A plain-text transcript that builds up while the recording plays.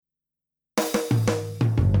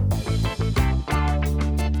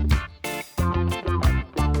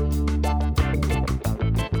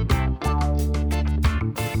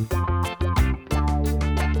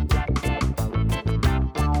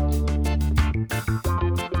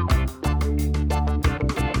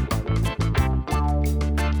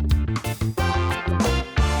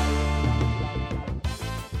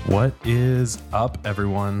What is up,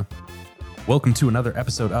 everyone? Welcome to another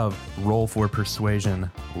episode of Roll for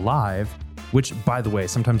Persuasion Live, which, by the way,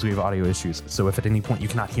 sometimes we have audio issues. So if at any point you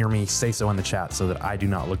cannot hear me, say so in the chat so that I do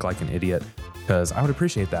not look like an idiot, because I would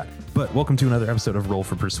appreciate that. But welcome to another episode of Roll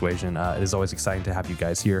for Persuasion. It is always exciting to have you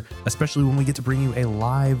guys here, especially when we get to bring you a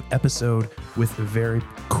live episode with very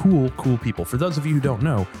cool people. For those of you who don't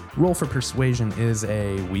know, Roll for Persuasion is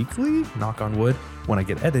a weekly, knock on wood, when I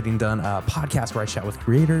get editing done, a podcast where I chat with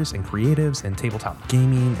creators and creatives and tabletop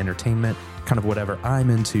gaming, entertainment, kind of whatever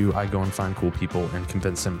I'm into. I go and find cool people and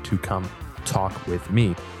convince them to come talk with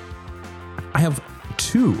me. I have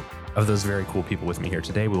two of those very cool people with me here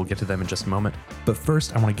today. We will get to them in just a moment. But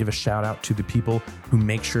first, I want to give a shout out to the people who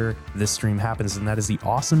make sure this stream happens, and that is the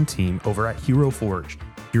awesome team over at Hero Forge.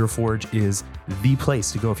 Hero Forge is the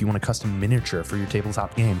place to go if you want a custom miniature for your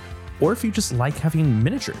tabletop game, or if you just like having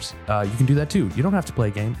miniatures. You can do that too. You don't have to play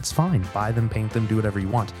a game. It's fine. Buy them, paint them, do whatever you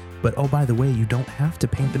want. But oh, by the way, you don't have to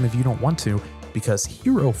paint them if you don't want to, because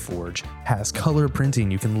Hero Forge has color printing.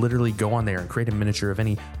 You can literally go on there and create a miniature of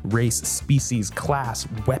any race, species, class,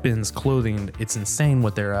 weapons, clothing. It's insane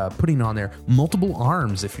what they're putting on there. Multiple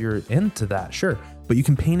arms if you're into that, sure. But you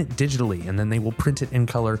can paint it digitally, and then they will print it in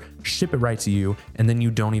color, ship it right to you, and then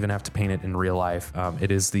you don't even have to paint it in real life. It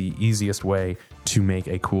is the easiest way to make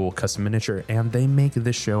a cool custom miniature, and they make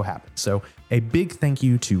this show happen. So a big thank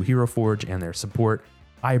you to Hero Forge and their support.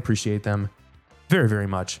 I appreciate them very, very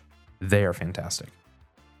much. They are fantastic.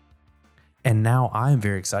 And now I am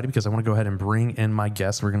very excited because I want to go ahead and bring in my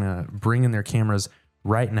guests. We're going to bring in their cameras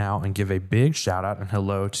right now and give a big shout out and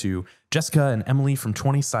hello to Jessica and Emily from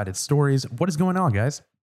 20 Sided Stories. What is going on, guys?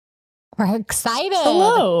 We're excited.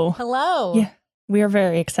 Hello. Yeah, we are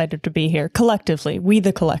very excited to be here. Collectively, we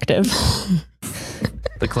the collective.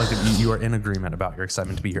 The collective, you are in agreement about your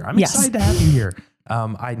excitement to be here. I'm excited to have you here.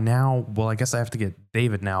 I guess I have to get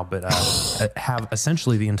David now, but have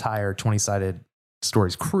essentially the entire 20 Sided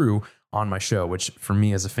Stories crew on my show, which for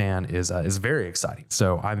me as a fan is very exciting.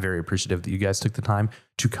 So I'm very appreciative that you guys took the time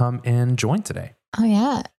to come and join today. Oh,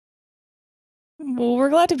 yeah. Well,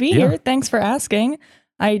 we're glad to be here. Thanks for asking.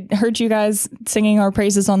 I heard you guys singing our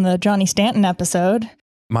praises on the Johnny Stanton episode.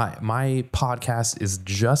 My podcast is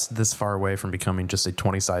just this far away from becoming just a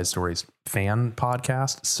 20 Sided Stories fan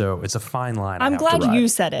podcast. So it's a fine line. I'm glad you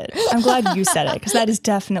said it. Because that is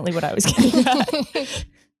definitely what I was getting at.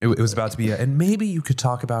 It was about to be, and maybe you could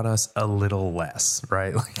talk about us a little less,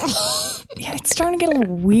 right? Yeah, it's starting to get a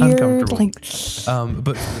little weird.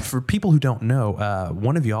 But for people who don't know,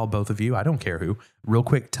 one of y'all, both of you, I don't care who, real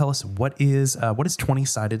quick, tell us what is 20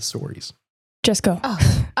 Sided Stories? Just go.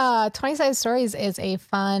 20 Sided Stories is a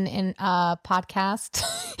fun podcast.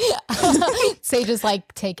 Sage is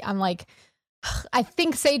I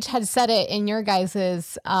think Sage had said it in your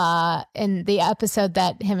guys's in the episode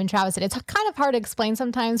that him and Travis did. It's kind of hard to explain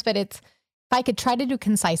sometimes, but if I could try to do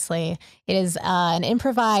concisely, it is an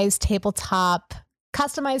improvised tabletop,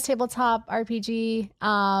 customized tabletop RPG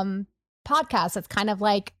podcast. It's kind of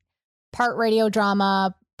like part radio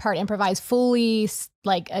drama, part improvised, fully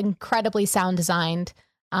incredibly sound designed.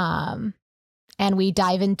 And we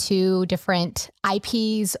dive into different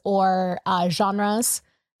IPs or genres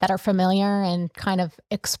that are familiar and kind of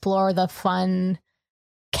explore the fun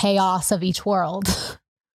chaos of each world.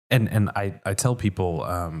 And I tell people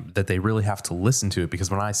that they really have to listen to it, because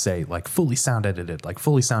when I say fully sound edited,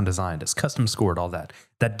 fully sound designed, it's custom scored, all that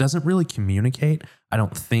doesn't really communicate, I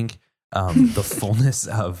don't think, the fullness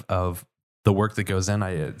of the work that goes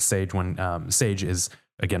in. Sage is,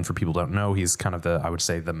 again, for people who don't know, he's kind of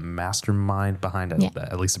the mastermind behind it,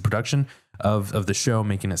 at least the production of the show,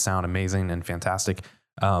 making it sound amazing and fantastic.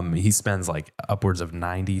 He spends upwards of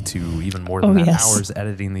 90 to even more than hours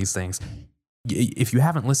editing these things. If you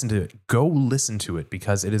haven't listened to it, go listen to it,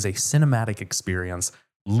 because it is a cinematic experience,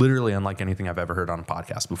 literally unlike anything I've ever heard on a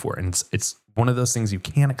podcast before. And it's one of those things you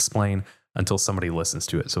can't explain until somebody listens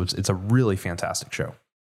to it. So it's a really fantastic show.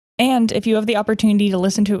 And if you have the opportunity to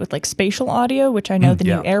listen to it with spatial audio, which I know the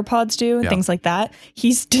new AirPods do and things like that,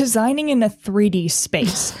 he's designing in a 3D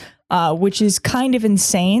space. Which is kind of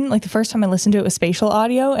insane. The first time I listened to it with spatial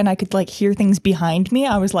audio and I could hear things behind me,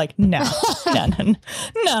 I was like, no.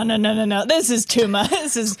 This is too much.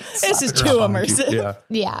 This is too immersive.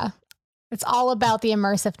 Yeah. It's all about the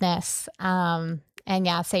immersiveness.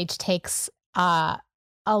 And Sage takes a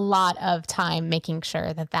lot of time making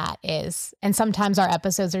sure that is. And sometimes our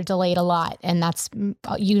episodes are delayed a lot. And that's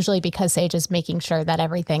usually because Sage is making sure that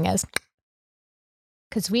everything is.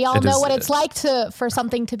 Because we all know what it's like for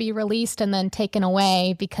something to be released and then taken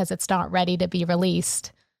away because it's not ready to be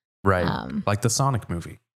released. Right. Like the Sonic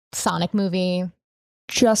movie.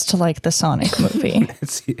 just like the Sonic movie.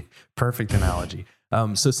 It's a perfect analogy.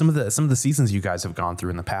 So some of the seasons you guys have gone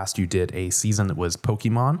through in the past, you did a season that was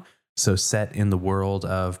Pokemon, so set in the world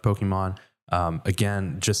of Pokemon.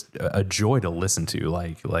 Again, just a joy to listen to.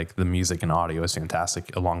 Like the music and audio is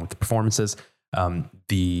fantastic, along with the performances.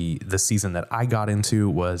 The season that I got into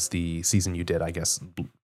was the season you did, I guess,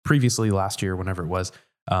 previously last year, whenever it was,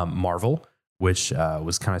 Marvel, which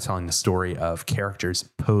was kind of telling the story of characters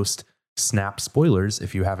post Snap. Spoilers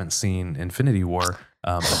if you haven't seen Infinity War.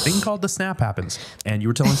 A thing called the Snap happens, and you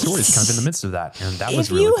were telling stories kind of in the midst of that, and that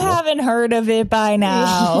was really cool. If you haven't heard of it by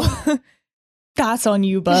now, that's on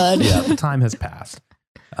you, bud. Yeah, the time has passed.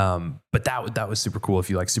 But that was super cool if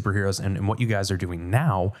you like superheroes, and what you guys are doing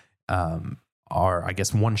now are, I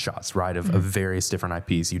guess, one shots, right, of various different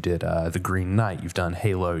IPs. You did The Green Knight, you've done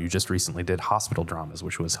Halo, you just recently did Hospital Dramas,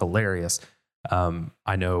 which was hilarious.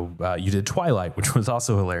 I know you did Twilight, which was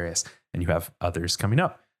also hilarious, and you have others coming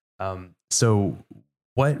up. So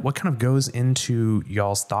what kind of goes into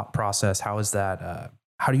y'all's thought process? How is that?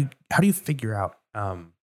 How do you figure out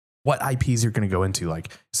what IPs you're going to go into? Like,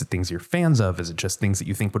 is it things you're fans of? Is it just things that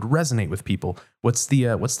you think would resonate with people? What's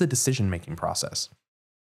the decision making process?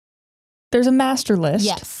 There's a master list.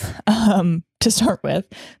 Yes. To start with,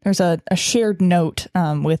 there's a shared note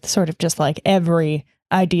with sort of just like every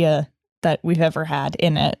idea that we've ever had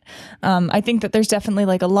in it. I think that there's definitely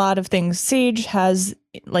like a lot of things Sage has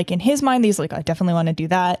like in his mind. These like, I definitely want to do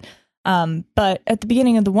that. But at the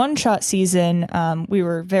beginning of the one shot season, we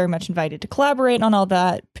were very much invited to collaborate on all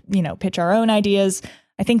that, pitch our own ideas.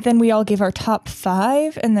 I think then we all gave our top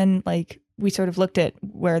 5, and then like we sort of looked at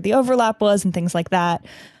where the overlap was and things like that.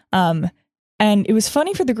 And it was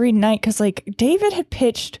funny for the Green Knight because like David had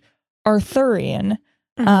pitched Arthurian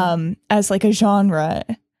as like a genre.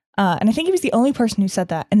 And I think he was the only person who said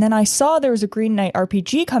that. And then I saw there was a Green Knight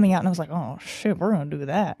RPG coming out, and I was like, oh shit, we're going to do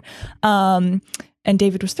that. And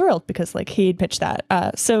David was thrilled because like he had pitched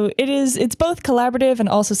that. So it's both collaborative, and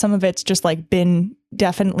also some of it's just like been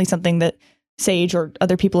definitely something that Sage or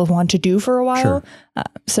other people have wanted to do for a while. Sure.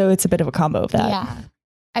 So it's a bit of a combo of that. Yeah.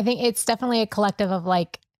 I think it's definitely a collective of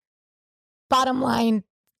like, bottom line,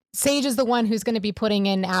 Sage is the one who's going to be putting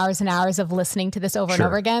in hours and hours of listening to this over and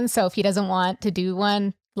over again. So if he doesn't want to do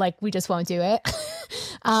one, like we just won't do it.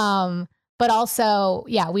 But also,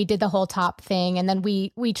 yeah, we did the whole top thing. And then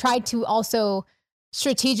we tried to also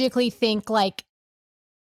strategically think like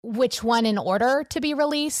which one in order to be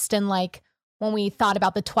released. And like when we thought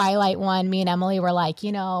about the Twilight one, me and Emily were like,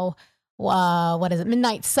 what is it?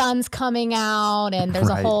 Midnight Sun's coming out, and there's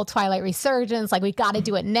a whole Twilight resurgence. Like we got to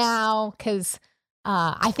do it now because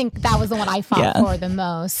I think that was the one I fought for the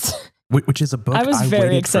most. Which is a book I was very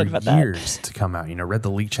waited excited for about years to come out. Read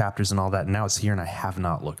the leaked chapters and all that, and now it's here, and I have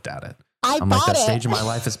not looked at it. I'm like, that stage of my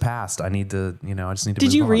life is past. I need to, I just need to.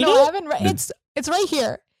 Did you read it? No, I haven't read. It's right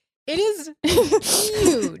here. It is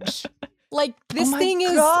huge. Like this thing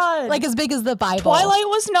is like as big as the Bible. Twilight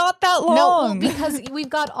was not that long. No, because we've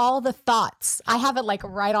got all the thoughts. I have it like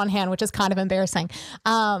right on hand, which is kind of embarrassing.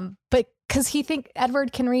 But because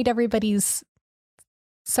Edward can read everybody's,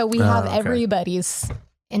 so we have everybody's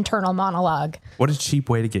internal monologue. What a cheap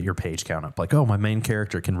way to get your page count up. Like, oh, my main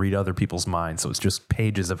character can read other people's minds, so it's just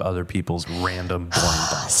pages of other people's random boring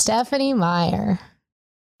thoughts. Stephenie Meyer.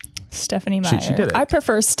 She did it. I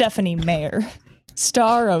prefer Stephenie Meyer,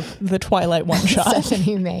 star of the Twilight one shot.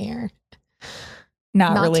 Stephenie Meyer.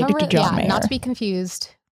 Not related to John Mayer. Not to be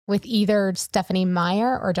confused with either Stephenie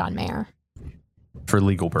Meyer or John Mayer. For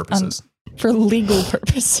legal purposes. For legal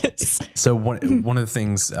purposes. So one of the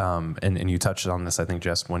things, and you touched on this, I think,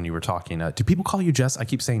 Jess, when you were talking, do people call you Jess? I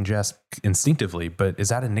keep saying Jess instinctively, but is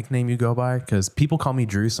that a nickname you go by? Because people call me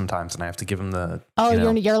Drew sometimes, and I have to give them the. Oh,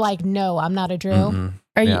 you're like, no, I'm not a Drew. Mm-hmm.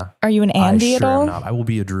 Are you an Andy at all? I'm not. I will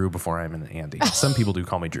be a Drew before I'm an Andy. Some people do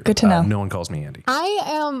call me Drew. Good to know. No one calls me Andy.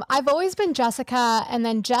 I've always been Jessica, and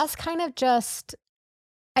then Jess kind of just.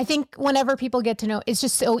 I think whenever people get to know, it's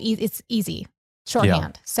just so easy. It's easy.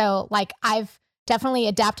 Shorthand. Yeah. So like I've definitely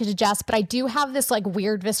adapted to Jess, but I do have this like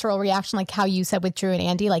weird visceral reaction, like how you said with Drew and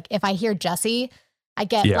Andy. Like if I hear Jesse, I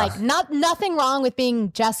get like nothing wrong with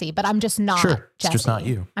being Jesse, but I'm just not Jesse. It's just not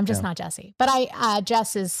you. I'm just not Jesse. But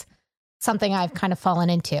Jess is something I've kind of fallen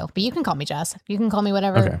into. But you can call me Jess. You can call me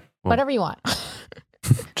whatever whatever you want.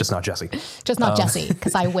 Just not Jesse. Just not Jesse,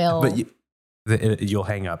 because I will. But you'll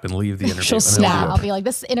hang up and leave the interview. She'll snap. I'll be like,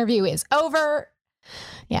 this interview is over.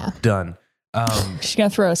 Yeah. Done. She's gonna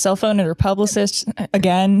throw a cell phone at her publicist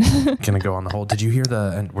again. Gonna go on the whole. Did you hear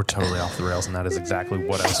and we're totally off the rails, and that is exactly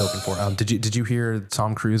what I was hoping for. Did you hear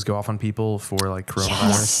Tom Cruise go off on people for like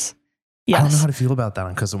coronavirus? Yes. I don't know how to feel about that,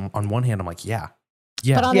 because on one hand I'm like, yeah,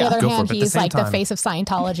 Yeah, but on the other go for hand, it. But at he's the same like time, the face of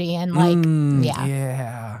Scientology, and like,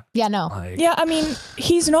 yeah, no, like, yeah. I mean,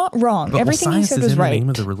 he's not wrong. but Everything he said was right. The name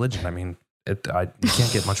of the religion. I mean, you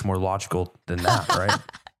can't get much more logical than that, right?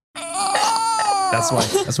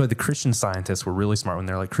 That's why the Christian scientists were really smart when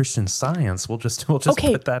they're like, Christian Science. We'll just put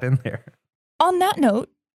that in there. On that note,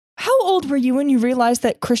 how old were you when you realized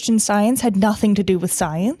that Christian Science had nothing to do with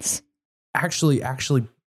science? Actually,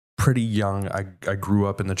 pretty young. I grew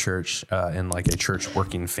up in the church, in like a church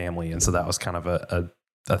working family, and so that was kind of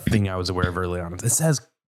a thing I was aware of early on. It says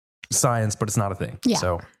science, but it's not a thing. Yeah.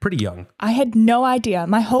 So pretty young. I had no idea.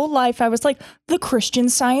 My whole life I was like, the Christian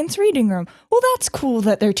Science reading room. Well, that's cool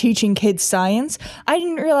that they're teaching kids science. I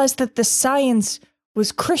didn't realize that the science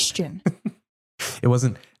was Christian. It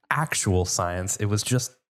wasn't actual science. It was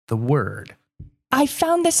just the word. I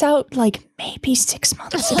found this out like maybe 6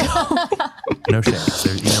 months ago. No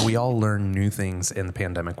shame. We all learn new things in the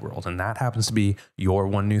pandemic world, and that happens to be your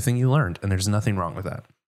one new thing you learned, and there's nothing wrong with that.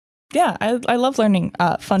 Yeah, I love learning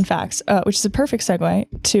fun facts, which is a perfect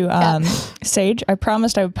segue to Sage. I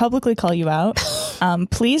promised I would publicly call you out.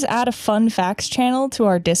 Please add a fun facts channel to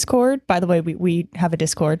our Discord. By the way, we have a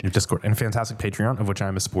Discord. Your Discord and a fantastic Patreon, of which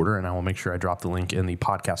I'm a supporter, and I will make sure I drop the link in the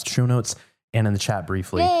podcast show notes and in the chat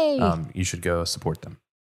briefly. You should go support them.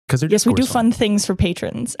 Yes, we do fun things for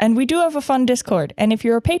patrons, and we do have a fun Discord. And if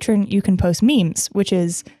you're a patron, you can post memes, which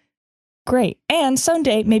is great. And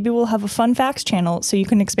someday, maybe we'll have a fun facts channel so you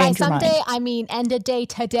can expand your mind. By someday, I mean end of day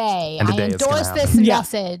today. End of day, I endorse this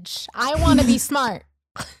message. I want to be smart.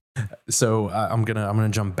 So I'm gonna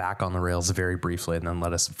jump back on the rails very briefly and then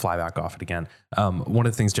let us fly back off it again. One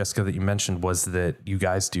of the things, Jessica, that you mentioned was that you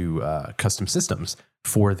guys do custom systems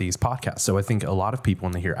for these podcasts. So I think a lot of people,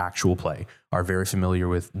 when they hear actual play, are very familiar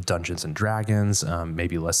with Dungeons and Dragons,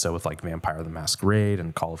 maybe less so with like Vampire the Masquerade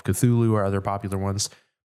and Call of Cthulhu or other popular ones.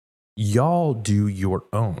 Y'all do your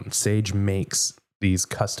own. Sage makes these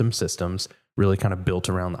custom systems really kind of built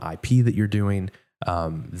around the IP that you're doing.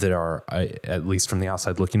 That are, at least from the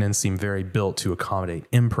outside looking in, seem very built to accommodate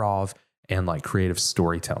improv and like creative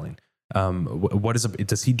storytelling.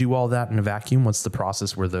 Does he do all that in a vacuum? What's the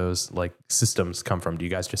process where those like systems come from? Do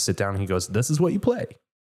you guys just sit down and he goes, "This is what you play"?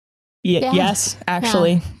 Yeah. Yes,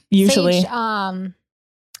 actually, usually. Sage,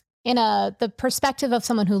 in the perspective of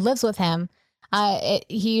someone who lives with him,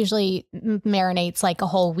 he usually marinates like a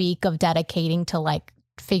whole week of dedicating to like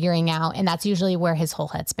figuring out, and that's usually where his whole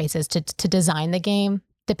headspace is to design the game,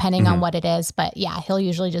 depending on what it is. But yeah, he'll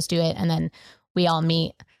usually just do it, and then we all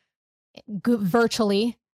meet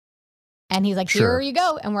virtually, and he's like, "Here you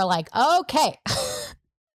go," and we're like, "Okay."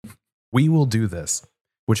 We will do this.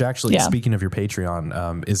 Which actually, speaking of your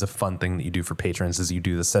Patreon, is a fun thing that you do for patrons. Is you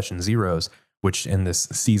do the session zeros, which in this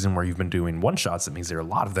season where you've been doing one shots, it means there are a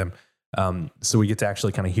lot of them. So we get to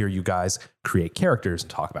actually kind of hear you guys create characters and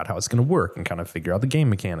talk about how it's going to work and kind of figure out the game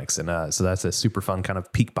mechanics. And so that's a super fun kind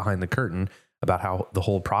of peek behind the curtain about how the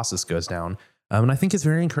whole process goes down. And I think it's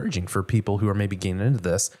very encouraging for people who are maybe getting into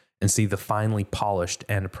this and see the finely polished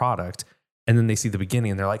end product. And then they see the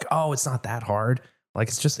beginning and they're like, oh, it's not that hard. Like,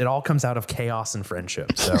 it all comes out of chaos and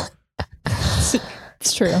friendship. So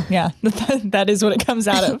it's true. Yeah, that is what it comes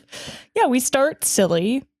out of. Yeah, we start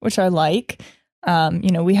silly, which I like.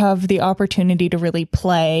 We have the opportunity to really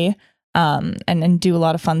play and do a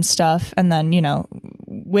lot of fun stuff. And then,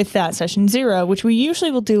 with that session zero, which we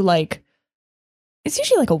usually will do it's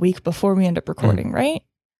usually like a week before we end up recording, right?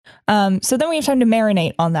 So then we have time to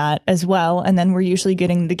marinate on that as well. And then we're usually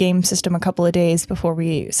getting the game system a couple of days before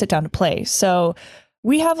we sit down to play. So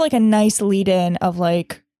we have like a nice lead in of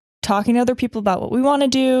like talking to other people about what we want to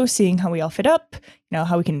do, seeing how we all fit up,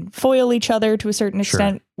 how we can foil each other to a certain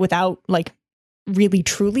extent without like really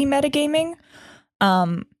truly metagaming.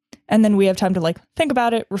 And then we have time to like think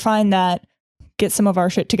about it, refine that, get some of our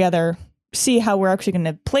shit together, see how we're actually going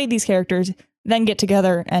to play these characters, then get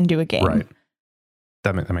together and do a game. Right.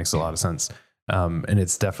 That makes a lot of sense. And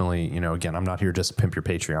it's definitely, again, I'm not here just to pimp your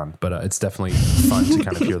Patreon, but it's definitely fun to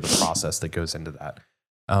kind of hear the process that goes into that.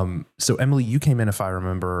 So Emily, you came in, if I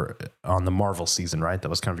remember, on the Marvel season, right? That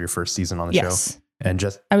was kind of your first season on the show. And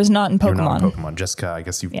I was not in Pokemon. You're not in Pokemon. Jessica, I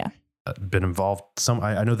guess you've been involved.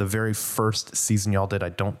 I know the very first season y'all did, I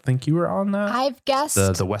don't think you were on that. I've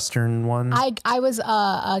guessed the Western one. I was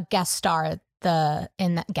a guest star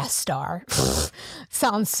in that guest star.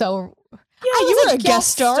 Sounds so. Yeah, you were a guest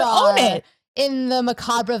star on it. In the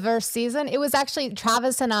Macabre-verse season. It was actually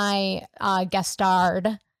Travis and I guest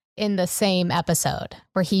starred in the same episode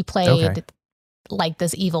where he played like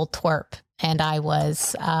this evil twerp and I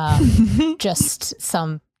was just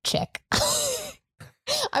some chick.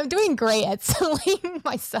 I'm doing great at selling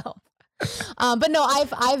myself. But no,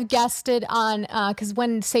 I've guested on because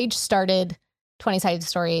when Sage started 20-Sided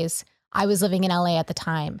Stories, I was living in LA at the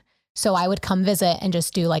time, so I would come visit and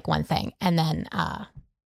just do like one thing, and then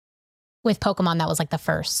with Pokemon, that was like the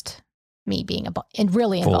first me being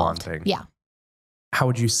really involved. Full on thing. Yeah. How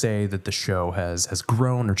would you say that the show has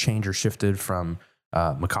grown or changed or shifted from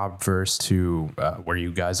Macabreverse to where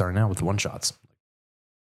you guys are now with the one shots?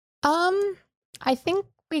 I think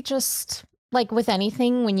we just, like with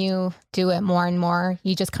anything, when you do it more and more,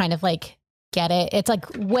 you just kind of like get it. It's like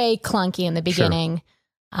way clunky in the beginning.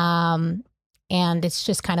 Sure. And it's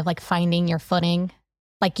just kind of like finding your footing,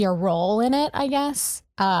 like your role in it, I guess.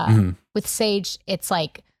 With Sage, it's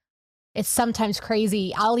like, it's sometimes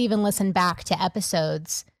crazy. I'll even listen back to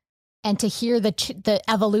episodes, and to hear the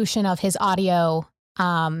evolution of his audio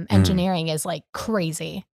engineering is like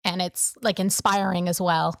crazy, and it's like inspiring as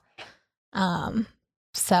well.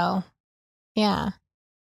 So yeah,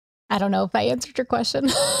 I don't know if I answered your question.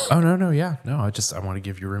 Oh, no. Yeah, no, I want to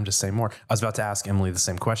give you room to say more. I was about to ask Emily the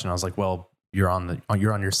same question. I was like, well, you're on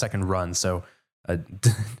your second run. So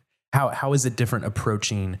how is it different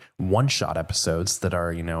approaching one shot episodes that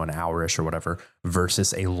are, an hour-ish or whatever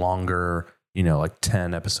versus a longer, like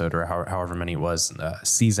 10 episode or however many it was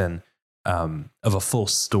season of a full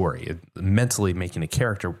story, mentally making a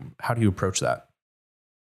character? How do you approach that?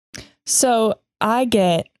 So I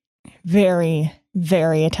get very,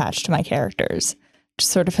 very attached to my characters,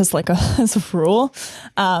 just sort of as like as a rule.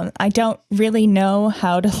 I don't really know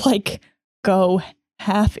how to like go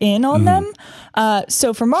half in on them.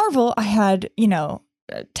 So for Marvel, I had,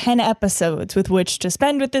 10 episodes with which to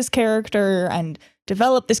spend with this character and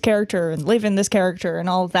develop this character and live in this character and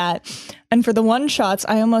all of that. And for the one shots,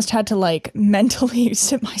 I almost had to like mentally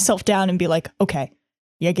sit myself down and be like, okay,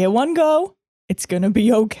 you get one go. It's going to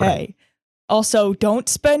be okay. Right. Also, don't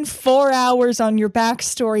spend 4 hours on your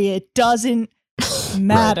backstory. It doesn't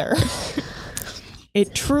matter.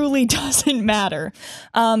 It truly doesn't matter.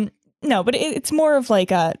 No, but it's more of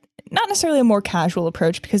like not necessarily a more casual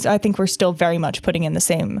approach, because I think we're still very much putting in the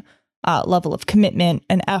same level of commitment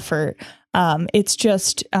and effort. It's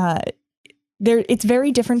just it's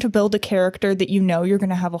very different to build a character that you're going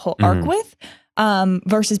to have a whole arc with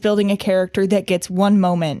versus building a character that gets one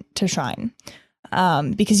moment to shine.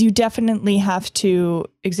 Because you definitely have to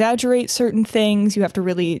exaggerate certain things. You have to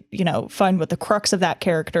really, find what the crux of that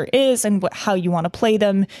character is and how you want to play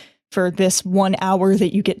them for this 1 hour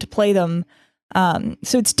that you get to play them.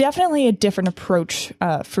 So it's definitely a different approach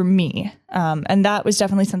for me. And that was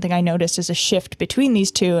definitely something I noticed as a shift between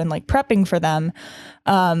these two and like prepping for them,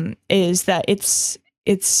 is that it's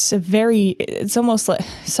almost like,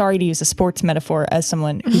 sorry to use a sports metaphor as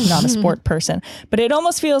someone who's not a sport person, but it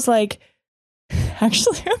almost feels like,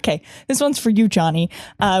 actually, okay, this one's for you, Johnny,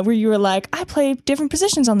 where you were like, I play different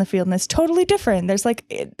positions on the field and it's totally different. There's like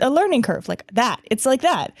a learning curve like that. It's like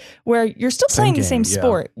that, where you're still playing the same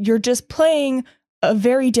sport. You're just playing a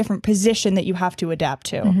very different position that you have to adapt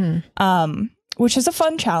to, which is a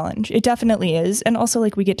fun challenge. It definitely is. And also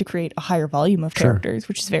like we get to create a higher volume of characters,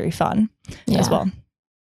 which is very fun as well.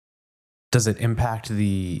 Does it impact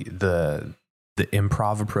the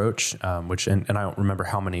improv approach, which and I don't remember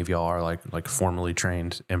how many of y'all are like formally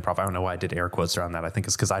trained improv. I don't know why I did air quotes around that. I think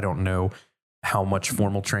it's because I don't know how much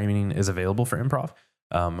formal training is available for improv.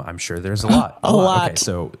 I'm sure there's a lot. A lot. Okay,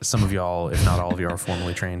 so some of y'all, if not all of you, are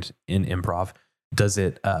formally trained in improv. Does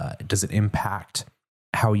it impact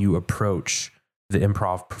how you approach the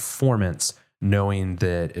improv performance, knowing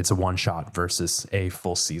that it's a one shot versus a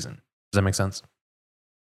full season? Does that make sense?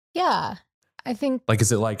 Yeah, I think. Like,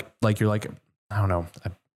 is it like you're like, I don't know.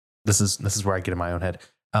 This is where I get in my own head.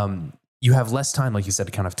 You have less time, like you said,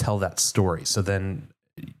 to kind of tell that story. So then,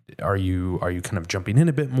 are you kind of jumping in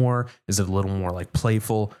a bit more? Is it a little more like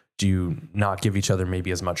playful? Do you not give each other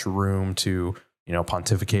maybe as much room to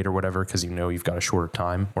pontificate or whatever because you've got a shorter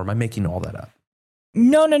time? Or am I making all that up?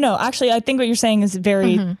 No. Actually, I think what you're saying is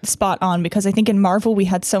very spot on, because I think in Marvel we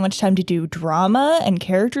had so much time to do drama and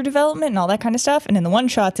character development and all that kind of stuff, and in the one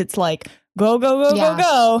shots it's like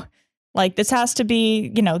go. Like this has to be,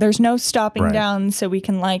 there's no stopping down, so we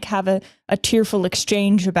can like have a tearful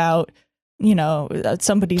exchange about,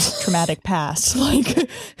 somebody's traumatic past. Like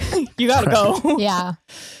you gotta go. Yeah.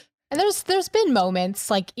 And there's been moments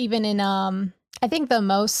like even in, I think the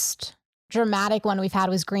most dramatic one we've had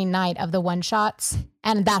was Green Knight of the one shots,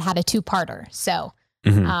 and that had a 2-parter. So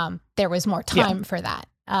there was more time for that.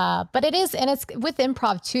 But it is, and it's with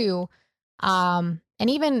improv too. And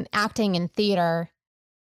even acting in theater,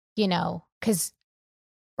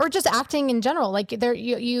 or just acting in general, like there,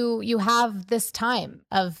 you have this time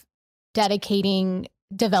of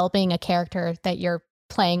developing a character that you're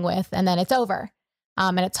playing with, and then it's over.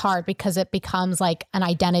 And it's hard because it becomes like an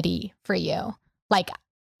identity for you. Like,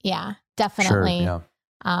 yeah, definitely. Sure,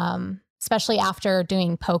 yeah. Especially after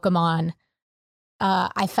doing Pokemon,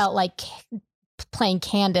 I felt like playing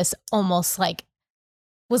Candace almost like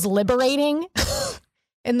was liberating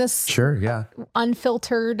in this sure, yeah,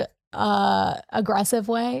 unfiltered, aggressive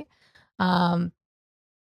way.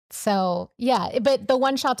 So yeah, but the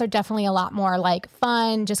one shots are definitely a lot more like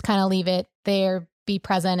fun. Just kind of leave it there, be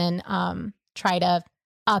present, and try to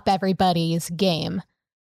up everybody's game.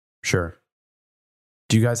 Sure.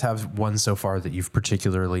 Do you guys have one so far that you've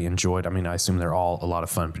particularly enjoyed? I mean, I assume they're all a lot of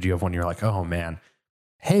fun, but do you have one you're like, oh man,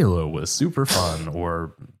 Halo was super fun,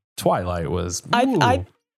 or Twilight was? I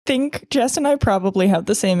think Jess and I probably have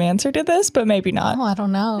the same answer to this, but maybe not. Oh, I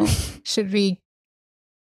don't know. Should we?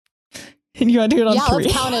 You want to do it on 3?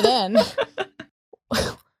 Let's count it in.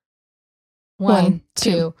 1,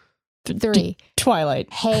 2, 3.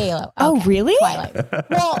 Twilight. Halo. Okay. Oh, really? Twilight.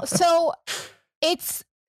 Well, so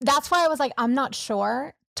that's why I was like, I'm not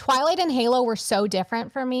sure. Twilight and Halo were so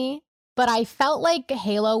different for me, but I felt like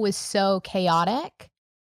Halo was so chaotic.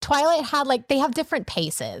 Twilight had they have different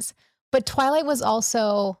paces, but Twilight was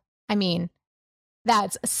also, I mean,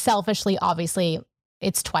 that's selfishly, obviously,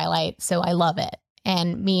 it's Twilight, so I love it.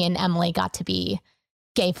 And me and Emily got to be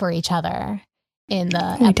gay for each other in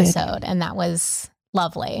the episode, and that was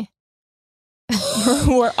lovely.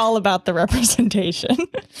 We're all about the representation.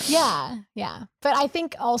 Yeah. But I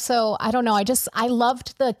think also, I don't know, I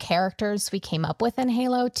loved the characters we came up with in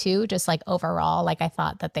Halo too, just like overall. Like I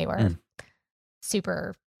thought that they were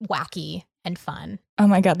super wacky and fun. Oh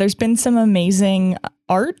my God, there's been some amazing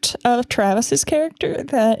art of Travis's character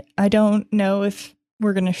that I don't know if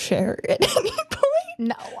we're going to share at any point.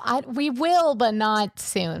 No, we will, but not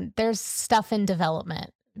soon. There's stuff in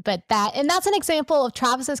development. But that's an example of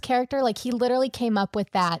Travis's character. Like he literally came up with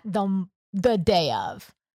that the day of.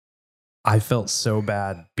 I felt so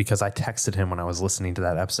bad because I texted him when I was listening to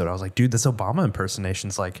that episode. I was like, dude, this Obama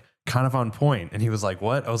impersonation's like kind of on point. And he was like,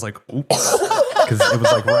 what? I was like, oops. Because it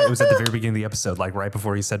was like it was at the very beginning of the episode, like right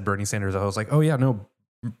before he said Bernie Sanders. I was like, oh yeah, no,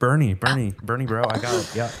 Bernie, bro, I got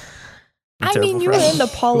it. Yeah. I mean, you were in the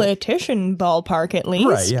politician ballpark at least.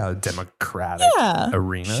 Right, yeah, Democratic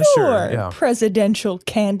arena. Sure, yeah. Presidential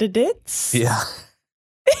candidates. Yeah.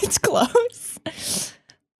 It's close.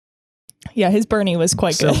 Yeah, his Bernie was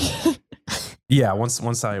quite good. Yeah,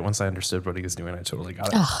 once I understood what he was doing, I totally got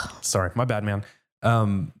it. Sorry, my bad, man.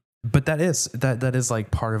 But that is like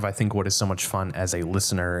part of, I think, what is so much fun as a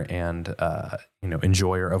listener and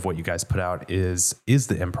enjoyer of what you guys put out is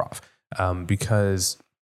the improv. Because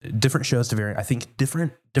different shows to vary. I think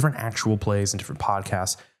different actual plays and different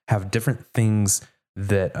podcasts have different things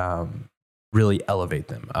that really elevate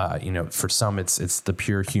them. For some it's the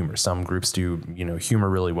pure humor. Some groups do humor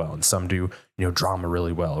really well, and some do drama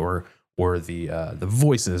really well, or the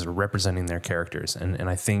voices are representing their characters. And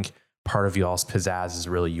I think part of y'all's pizzazz is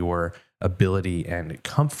really your ability and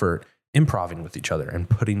comfort improvising with each other and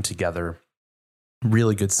putting together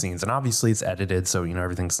really good scenes. And obviously it's edited, so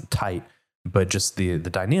everything's tight. But just the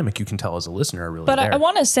dynamic you can tell as a listener are really But there. I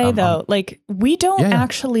want to say though, we don't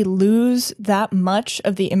actually lose that much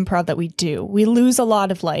of the improv that we do. We lose a lot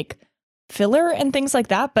of filler and things like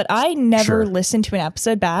that. But I never listen to an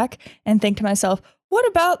episode back and think to myself, what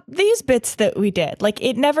about these bits that we did?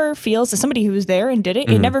 It never feels, as somebody who was there and did it,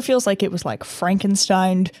 it never feels like it was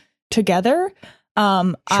Frankensteined together.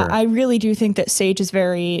 I really do think that Sage is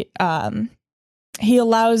very, he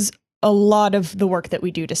allows a lot of the work that we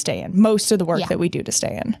do to stay in, most of the work that we do to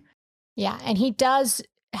stay in. Yeah. And he does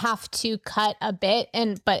have to cut a bit,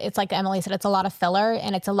 but it's like Emily said, it's a lot of filler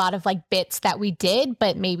and it's a lot of bits that we did,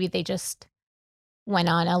 but maybe they just went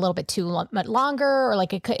on a little bit too much longer, or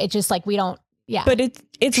it just we don't. Yeah. But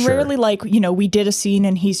it's rarely we did a scene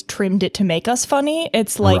and he's trimmed it to make us funny.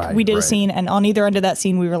 It's we did a scene and on either end of that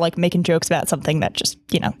scene, we were making jokes about something that just,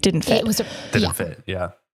 didn't fit. Didn't fit.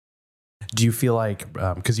 Yeah. Do you feel like,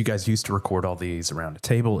 because you guys used to record all these around a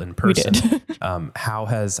table in person, we did. how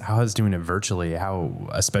has doing it virtually,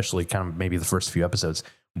 especially kind of maybe the first few episodes,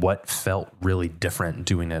 what felt really different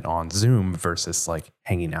doing it on Zoom versus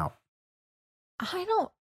hanging out?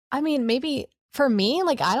 Maybe for me,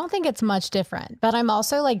 I don't think it's much different, but I'm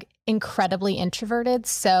also incredibly introverted.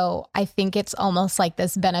 So I think it's almost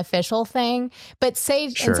this beneficial thing. But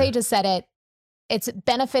Sage has said it. It's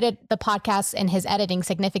benefited the podcast and his editing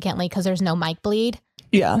significantly because there's no mic bleed.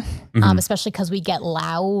 Yeah. Especially because we get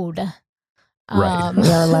loud. Right. We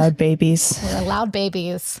are loud babies. We're loud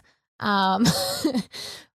babies. But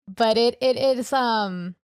it is,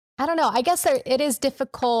 I don't know. I guess it is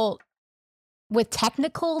difficult with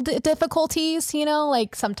technical difficulties, you know,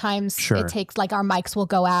 like sometimes it takes like our mics will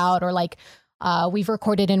go out or like we've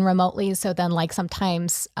recorded in remotely. So then like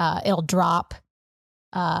sometimes it'll drop,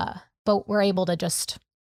 but we're able to just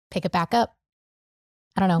pick it back up.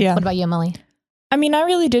 I don't know. Yeah. What about you, Emily? I mean, I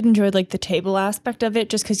really did enjoy like the table aspect of it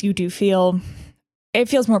just because you do it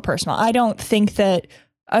feels more personal. I don't think that,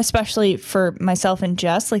 especially for myself and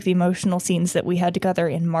Jess, like the emotional scenes that we had together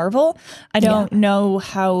in Marvel, I don't know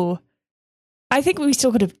how. I think we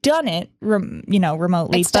still could have done it,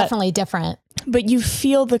 remotely. It's definitely different. But you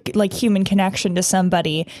feel the like human connection to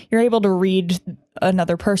somebody. You're able to read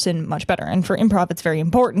another person much better. And for improv, it's very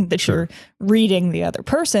important that you're reading the other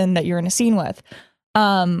person that you're in a scene with.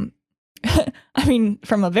 I mean,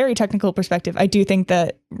 from a very technical perspective, I do think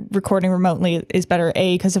that recording remotely is better,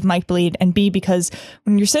 A, because of mic bleed, and B, because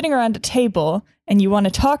when you're sitting around a table and you want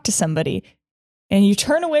to talk to somebody and you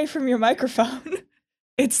turn away from your microphone,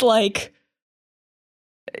 it's like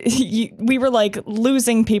we were like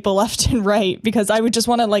losing people left and right because I would just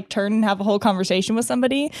want to like turn and have a whole conversation with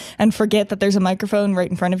somebody and forget that there's a microphone right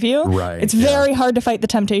in front of you. Right. It's very hard to fight the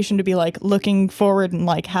temptation to be like looking forward and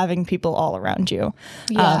like having people all around you.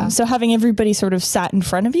 Yeah. So having everybody sort of sat in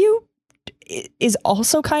front of you is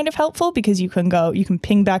also kind of helpful because you can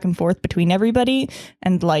ping back and forth between everybody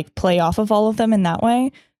and like play off of all of them in that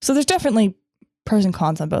way. So there's definitely pros and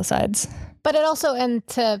cons on both sides. But it also, and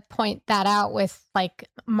to point that out with like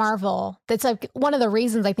Marvel, that's like one of the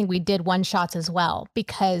reasons I think we did one shots as well,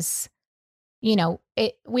 because, you know,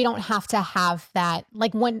 we don't have to have that.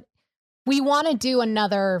 Like when we want to do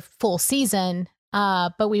another full season,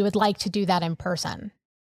 but we would like to do that in person.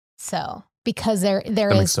 So because there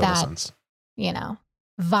is that, sense. You know,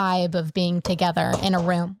 vibe of being together in a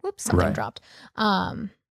room. Whoops, something dropped.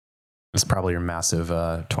 It's probably your massive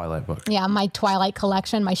Twilight book. Yeah, my Twilight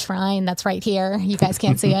collection, my shrine. That's right here. You guys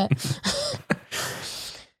can't see it.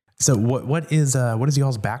 So what is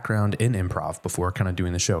y'all's background in improv before kind of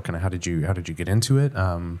doing the show? Kind of how did you get into it?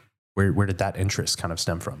 Where did that interest kind of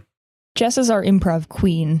stem from? Jess is our improv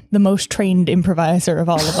queen, the most trained improviser of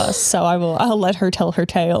all of us. So I'll let her tell her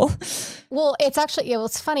tale. Well,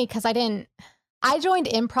 it's funny because I joined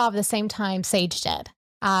improv the same time Sage did.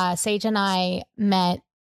 Sage and I met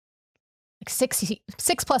like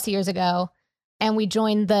 6+ years ago, and we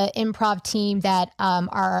joined the improv team that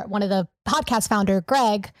one of the podcast founder,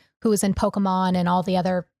 Greg, who was in Pokemon and all the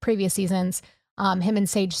other previous seasons, him and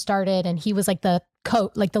Sage started, and he was like the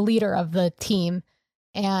leader of the team.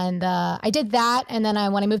 And I did that, and then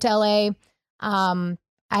when I moved to LA,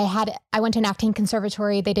 I went to an acting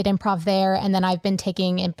conservatory. They did improv there, and then I've been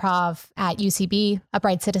taking improv at UCB,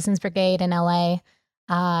 Upright Citizens Brigade in LA.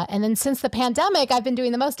 And then since the pandemic, I've been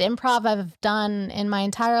doing the most improv I've done in my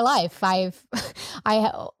entire life.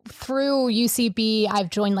 Through UCB, I've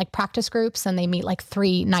joined like practice groups, and they meet like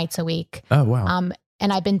 3 nights a week. Oh, wow.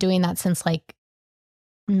 And I've been doing that since like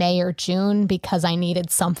May or June because I needed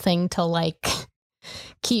something to like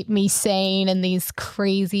keep me sane in these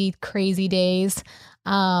crazy, crazy days.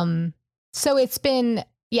 So it's been,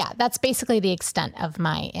 that's basically the extent of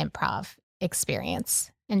my improv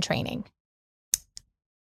experience and training.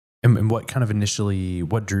 And what kind of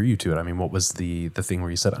what drew you to it? I mean, what was the thing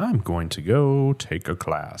where you said, I'm going to go take a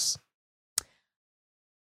class?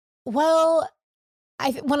 Well,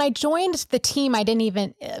 when I joined the team, I didn't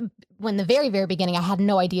even, when the very, very beginning, I had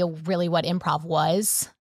no idea really what improv was.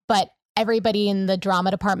 But everybody in the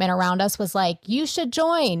drama department around us was like, you should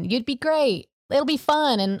join. You'd be great. It'll be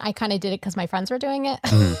fun. And I kind of did it because my friends were doing it.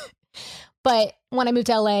 Mm-hmm. But when I moved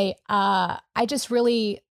to LA, I just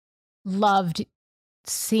really loved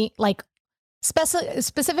specifically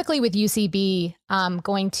with UCB,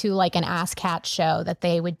 going to like an Ask Cat show that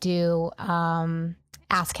they would do.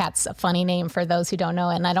 Ask Cat's a funny name for those who don't know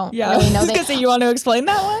it, and I don't really know. So you want to explain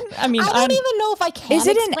that one? I mean, I don't even know if I can. Is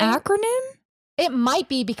it an acronym? It might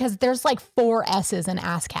be because there's like 4 S's in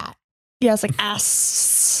Ask Cat. Yeah, it's like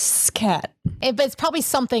Ask Cat. But it's probably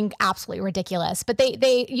something absolutely ridiculous. But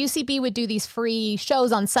they UCB would do these free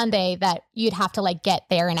shows on Sunday that you'd have to like get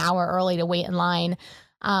there an hour early to wait in line.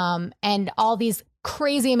 And all these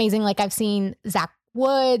crazy amazing, like I've seen Zach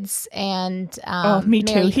Woods and me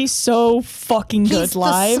too. He's so fucking good he's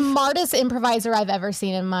live. He's the smartest improviser I've ever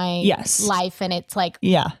seen in my life, and it's like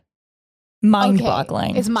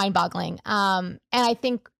mind-boggling. It's mind-boggling. And I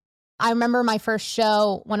think I remember my first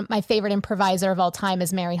show. One of my favorite improviser of all time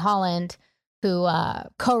is Mary Holland, who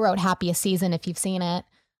co-wrote Happiest Season. If you've seen it,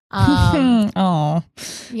 oh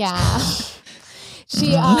yeah,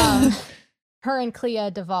 she her and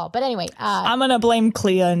Clea Duvall. But anyway, I'm going to blame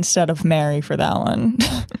Clea instead of Mary for that one.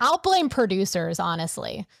 I'll blame producers,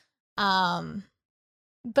 honestly.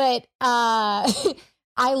 But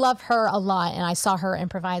I love her a lot, and I saw her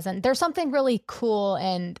improvise, and there's something really cool,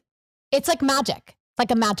 and it's like magic,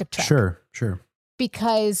 like a magic trick. Sure.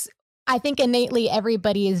 Because I think innately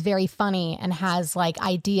everybody is very funny and has like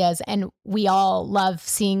ideas, and we all love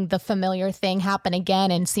seeing the familiar thing happen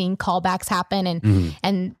again and seeing callbacks happen,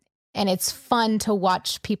 and it's fun to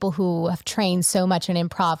watch people who have trained so much in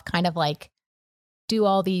improv kind of like do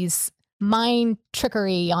all these mind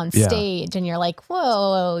trickery on stage, and you're like,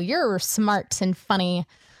 whoa, you're smart and funny.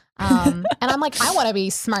 And I'm like, I want to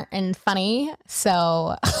be smart and funny.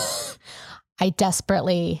 So I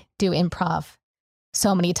desperately do improv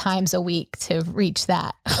so many times a week to reach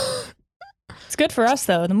that. It's good for us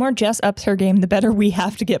though. The more Jess ups her game, the better we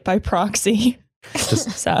have to get by proxy.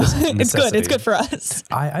 So it's good. It's good for us.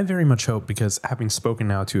 I very much hope, because having spoken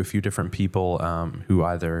now to a few different people who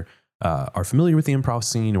either are familiar with the improv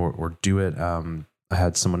scene or do it. I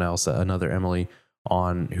had someone else, another Emily,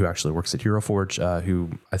 on who actually works at Hero Forge,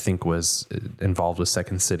 who I think was involved with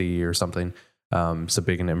Second City or something. So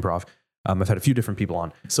big in improv. I've had a few different people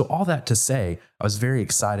on. So all that to say, I was very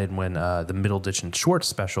excited when the Middleditch and Schwartz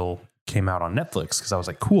special came out on Netflix, because I was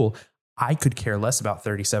like, cool, I could care less about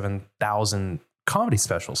 37,000 comedy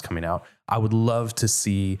specials coming out. I would love to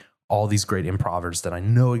see all these great improvers that I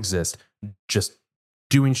know exist just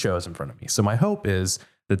doing shows in front of me. So my hope is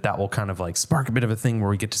that will kind of like spark a bit of a thing where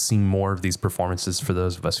we get to see more of these performances for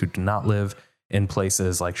those of us who do not live in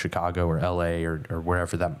places like Chicago or LA or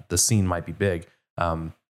wherever that the scene might be big.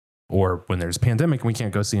 Or when there's a pandemic and we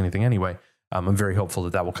can't go see anything anyway. I'm very hopeful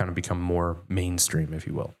that will kind of become more mainstream, if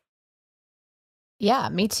you will. Yeah,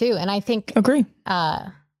 me too. And I think, agree.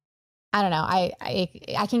 I don't know.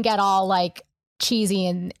 I can get all like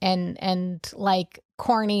cheesy and like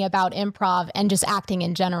corny about improv and just acting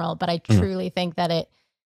in general, but I truly think that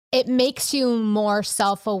it makes you more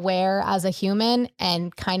self-aware as a human,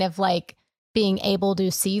 and kind of like being able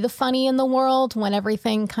to see the funny in the world when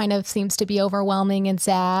everything kind of seems to be overwhelming and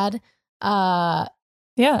sad.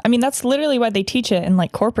 Yeah, I mean, that's literally why they teach it in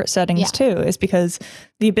like corporate settings too, is because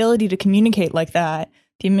the ability to communicate like that,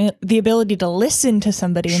 the ability to listen to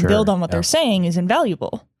somebody and build on what they're saying is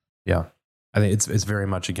invaluable. Yeah. I think it's very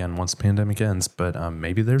much, again, once the pandemic ends, but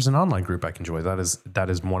maybe there's an online group I can join. That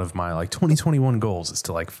is one of my like 2021 goals, is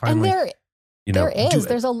to like finally,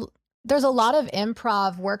 there's a lot of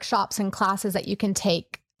improv workshops and classes that you can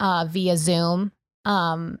take via Zoom.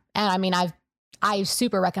 And I mean, I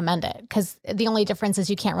super recommend it, because the only difference is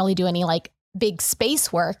you can't really do any like big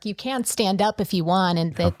space work. You can stand up if you want,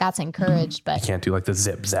 and that's encouraged, but you can't do like the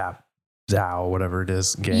zip zap zow, whatever it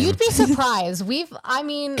is game. You'd be surprised.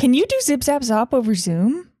 Can you do zip zap zop over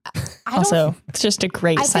Zoom? It's just a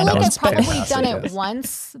great sign. I feel like I've probably done it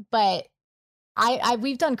once, but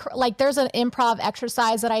we've done like, there's an improv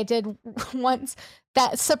exercise that I did once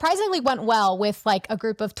that surprisingly went well with like a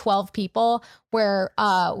group of 12 people, where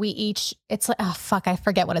it's like, oh fuck, I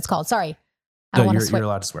forget what it's called. Sorry. You're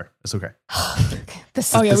allowed to swear. It's okay.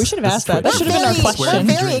 We should have asked that. That should have been our question.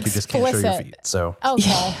 Very explicit. You just can't show your feet. So okay.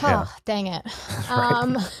 Oh, dang it.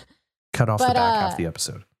 Cut off the back half of the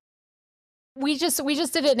episode. We just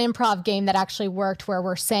did an improv game that actually worked, where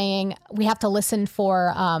we're saying we have to listen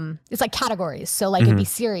for it's like categories. So like it'd be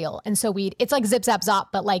cereal, and so it's like zip zap zop,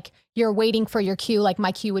 but like you're waiting for your cue. Like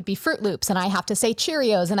my cue would be Fruit Loops, and I have to say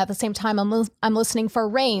Cheerios, and at the same time I'm listening for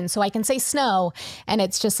rain, so I can say snow, and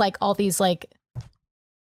it's just like all these like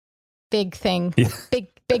big thing,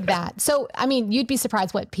 big that. So I mean, you'd be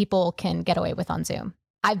surprised what people can get away with on Zoom.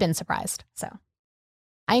 I've been surprised, so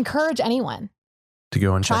I encourage anyone to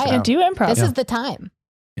go and check it out. And do improv. This is the time.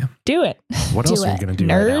 Yeah. Do it. What else are you going to do,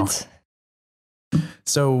 nerds? Right now?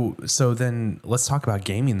 So then let's talk about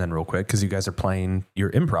gaming then real quick, because you guys are playing, you're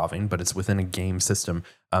improving, but it's within a game system.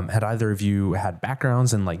 Had either of you had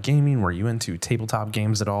backgrounds in like gaming? Were you into tabletop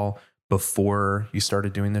games at all before you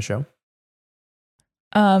started doing the show?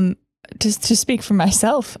 Just to speak for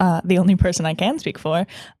myself, the only person I can speak for.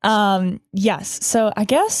 Yes. So I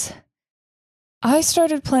guess I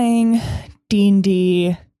started playing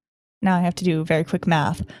D&D. Now I have to do very quick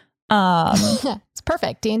math. It's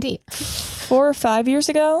perfect. D&D. 4 or 5 years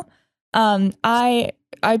ago. I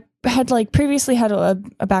had like previously had a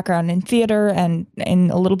background in theater and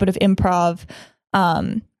in a little bit of improv.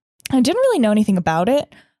 I didn't really know anything about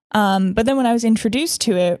it. But then when I was introduced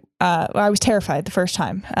to it, I was terrified the first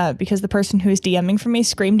time because the person who was DMing for me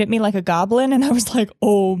screamed at me like a goblin. And I was like,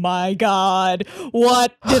 oh my God,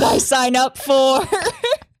 what did I sign up for?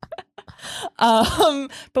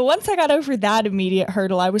 But once I got over that immediate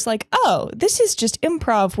hurdle, I was like, oh, this is just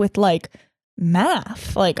improv with like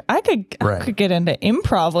math. Like I could get into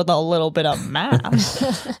improv with a little bit of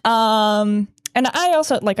math. And I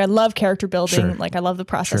also I love character building. Sure. Like I love the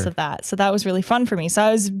process of that. So that was really fun for me. So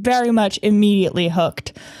I was very much immediately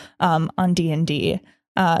hooked on D&D.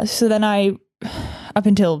 So then I, up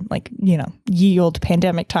until ye old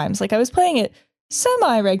pandemic times, I was playing it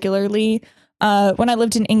semi-regularly. When I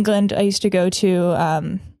lived in England, I used to go to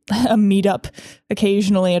a meetup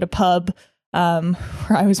occasionally at a pub where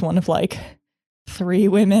I was one of 3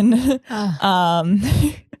 women.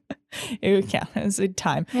 It was a good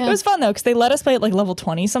time. Yeah. It was fun though, because they let us play at level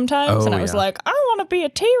 20 sometimes, and I was like, I want to be a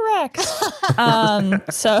T-Rex.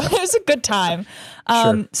 So it was a good time.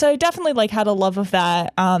 Sure. So I definitely had a love of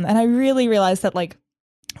that, and I really realized that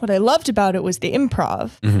what I loved about it was the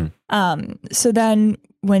improv. Mm-hmm. So then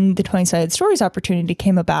when the 20-sided stories opportunity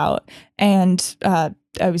came about, and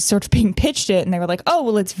I was sort of being pitched it, and they were like, oh,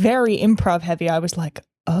 well, it's very improv heavy. I was like,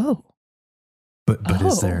 oh. But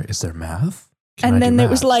is there math? And then it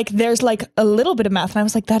was there's a little bit of math. And I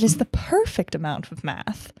was like, that is the perfect amount of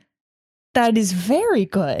math. That is very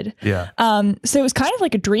good. Yeah. So it was kind of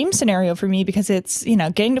like a dream scenario for me, because it's,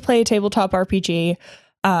 getting to play a tabletop RPG,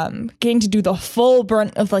 getting to do the full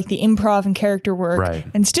brunt of the improv and character work, right,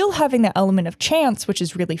 and still having that element of chance, which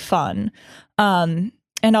is really fun. And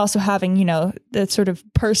also having, the sort of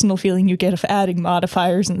personal feeling you get of adding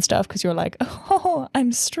modifiers and stuff, because you're like, oh,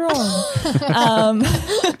 I'm strong.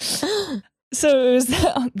 So it was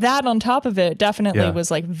that on top of it definitely was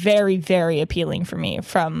very, very appealing for me,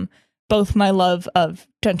 from both my love of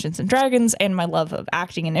Dungeons and Dragons and my love of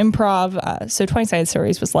acting and improv. So 20-Sided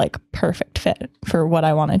Stories was perfect fit for what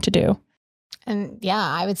I wanted to do. And yeah,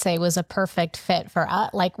 I would say it was a perfect fit for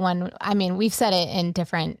us. We've said it in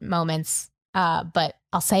different moments, but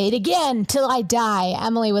I'll say it again till I die.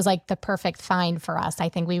 Emily was the perfect find for us. I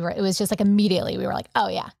think it was just immediately we were like, oh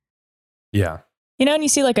yeah. Yeah. And you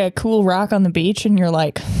see a cool rock on the beach and you're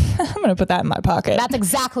like, I'm going to put that in my pocket. That's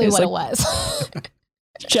exactly what it was.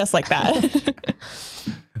 Just like that.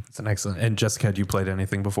 That's an excellent. And Jessica, had you played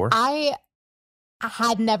anything before? I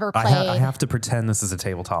had never played. I have to pretend this is a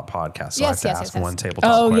tabletop podcast. So I have to ask one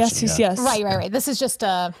tabletop question. Yes. Right. This is just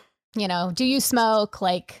a, do you smoke?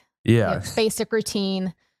 Basic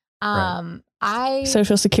routine.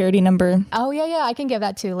 Social security number. Oh yeah, I can give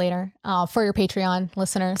that to later for your Patreon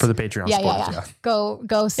listeners. For the Patreon supporters, yeah. Go.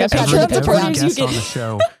 Every guest on the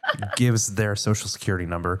show gives their social security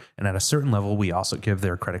number, and at a certain level, we also give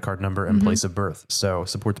their credit card number and place of birth. So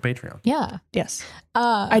support the Patreon. Yeah. Yes.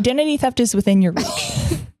 Identity theft is within your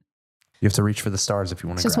reach. You have to reach for the stars if you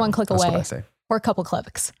want to. Just one click away. That's what I say. Or a couple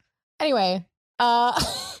clicks. Anyway,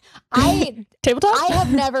 Tabletop.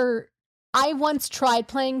 I once tried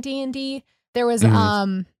playing D&D. There was,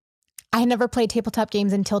 I had never played tabletop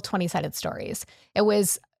games until 20-Sided Stories. It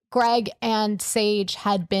was Greg and Sage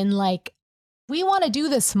had been we want to do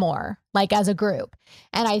this more, as a group.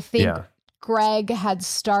 And I think Greg had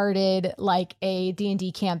started a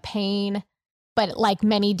D&D campaign, but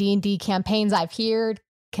many D&D campaigns I've heard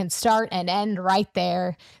can start and end right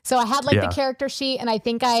there. So I had the character sheet, and I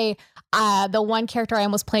think the one character I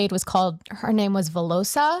almost played her name was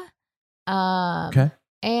Velosa. Okay.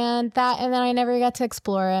 And then I never got to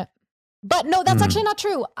explore it. But no, that's actually not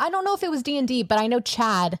true. I don't know if it was D&D, but I know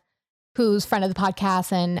Chad, who's friend of the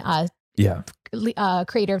podcast and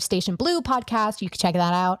creator of Station Blue podcast. You can check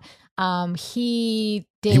that out. He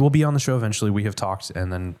will be on the show eventually. We have talked,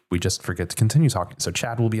 and then we just forget to continue talking. So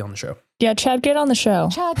Chad will be on the show. Yeah, Chad, get on the show.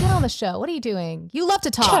 Chad, get on the show. What are you doing? You love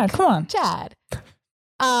to talk. Chad, come on. Chad.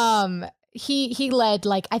 He led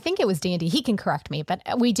I think it was D&D. He can correct me, but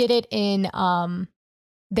we did it in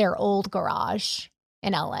their old garage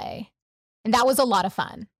in LA, and that was a lot of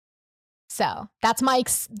fun. So that's my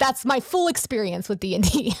full experience with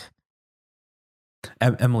D&D.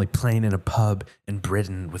 Emily playing in a pub in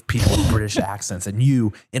Britain with people with British accents, and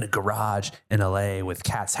you in a garage in LA with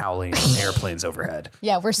cats howling and airplanes overhead.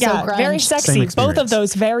 Yeah, we're so grunge. Very sexy. Both of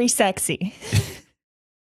those very sexy.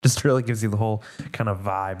 Just really gives you the whole kind of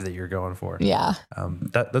vibe that you're going for. Yeah.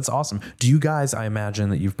 That's awesome. Do you guys, I imagine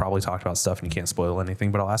that you've probably talked about stuff and you can't spoil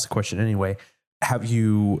anything, but I'll ask a question anyway. Have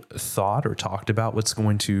you thought or talked about what's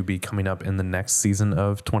going to be coming up in the next season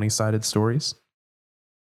of 20-Sided Stories?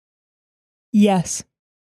 Yes.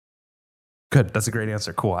 Good. That's a great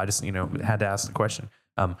answer. Cool. I just, had to ask the question.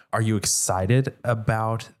 Are you excited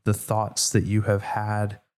about the thoughts that you have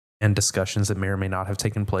had and discussions that may or may not have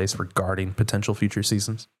taken place regarding potential future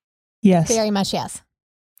seasons? Yes. Very much yes.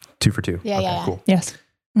 2 for 2. Yeah. Cool. Yes.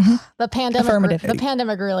 Mm-hmm. The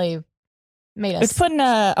pandemic really made us. It's putting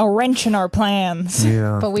a wrench in our plans.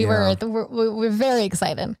 Yeah. But we're very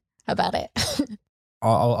excited about it.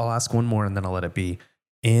 I'll ask one more and then I'll let it be.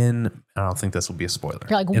 I don't think this will be a spoiler.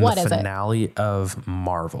 You're in what the is it? finale of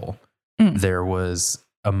Marvel, there was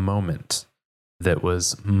a moment that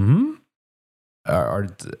was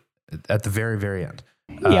at the very, very end.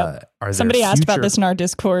 Somebody asked about this in our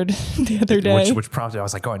Discord the other day. Which prompted, I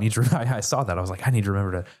was like, oh, I saw that. I was like, I need to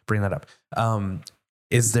remember to bring that up.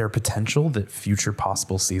 Is there potential that future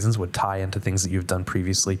possible seasons would tie into things that you've done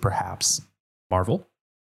previously, perhaps Marvel?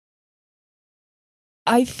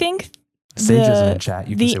 I think Sage isn't in chat.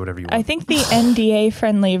 You can say whatever you want. I think the NDA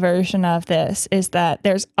friendly version of this is that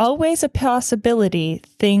there's always a possibility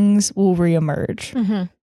things will reemerge. Mm-hmm.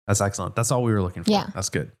 That's excellent. That's all we were looking for. Yeah. That's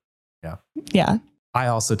good. Yeah. Yeah. I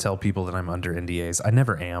also tell people that I'm under NDAs. I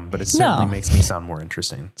never am, but it certainly makes me sound more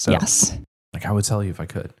interesting. So, yes. Like, I would tell you if I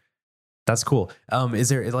could. That's cool. Is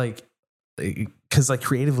there like, because like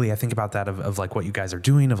creatively, I think about that of like what you guys are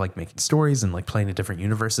doing, of like making stories and like playing in different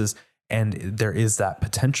universes. And there is that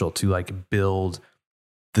potential to like build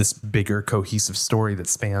this bigger cohesive story that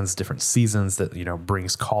spans different seasons that, you know,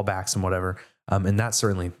 brings callbacks and whatever. And that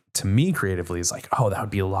certainly to me creatively is like, oh, that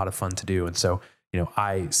would be a lot of fun to do. And so, you know,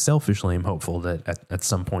 I selfishly am hopeful that at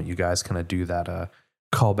some point you guys kind of do that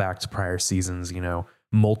callback to prior seasons, you know,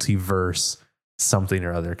 multiverse something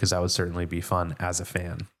or other, because that would certainly be fun as a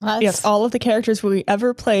fan. Yes, all of the characters we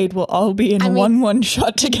ever played will all be in one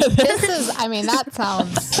shot together. That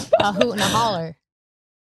sounds a hoot and a holler.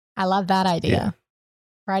 I love that idea. Yeah.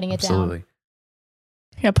 Writing it Absolutely. down.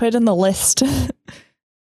 Yeah, put it in the list.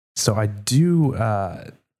 So I do,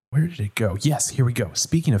 where did it go? Yes, here we go.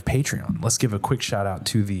 Speaking of Patreon, let's give a quick shout out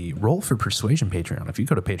to the Roll for Persuasion Patreon. If you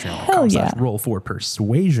go to patreon.com/roll for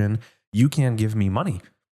persuasion, you can give me money.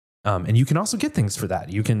 And you can also get things for that.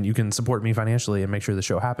 You can support me financially and make sure the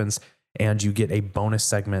show happens. And you get a bonus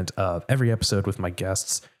segment of every episode with my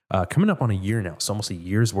guests coming up on a year now. So almost a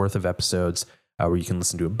year's worth of episodes where you can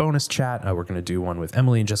listen to a bonus chat. We're going to do one with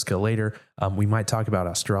Emily and Jessica later. We might talk about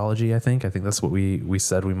astrology, I think. I think that's what we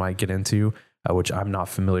said we might get into, which I'm not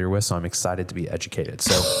familiar with. So I'm excited to be educated.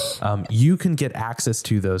 So you can get access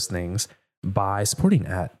to those things by supporting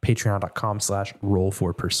at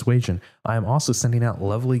patreon.com/roll4persuasion. I am also sending out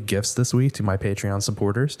lovely gifts this week to my Patreon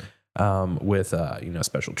supporters with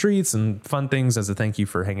special treats and fun things as a thank you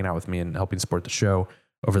for hanging out with me and helping support the show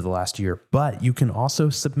over the last year. But you can also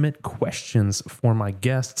submit questions for my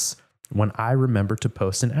guests when I remember to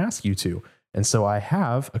post and ask you to. And so I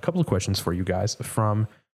have a couple of questions for you guys from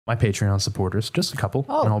my Patreon supporters, just a couple,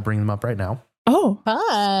 and I'll bring them up right now. Oh,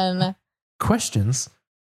 fun. Questions.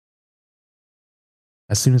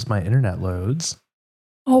 As soon as my internet loads.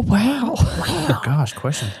 Oh, wow. Oh, gosh,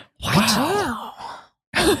 questions. Wow.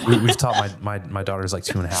 We've taught my daughter's like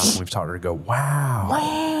 2.5, and we've taught her to go, wow.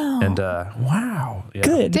 Wow. And wow. Yeah.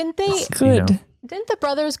 Good. Didn't they? Good. Didn't the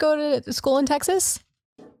brothers go to school in Texas?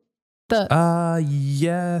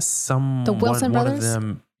 Yes. The Wilson brothers? One of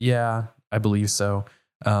them. Yeah, I believe so.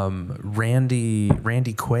 Randy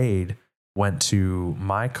Quaid went to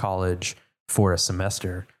my college for a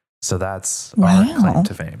semester. So that's our claim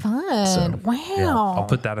to fame. Fun. So, wow. Yeah, I'll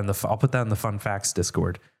put that in the Fun Facts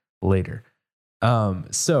Discord later.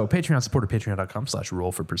 So Patreon supporter,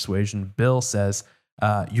 patreon.com/roll4persuasion. Bill says,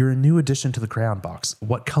 you're a new addition to the crayon box.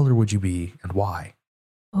 What color would you be and why?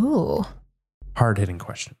 Ooh. Hard-hitting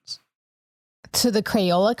questions. To the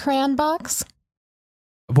Crayola crayon box?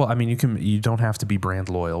 Well, I mean, you don't have to be brand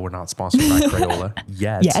loyal. We're not sponsored by Crayola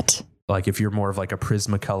yet. Like if you're more of like a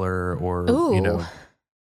Prismacolor or,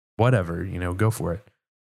 whatever, go for it.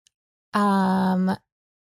 I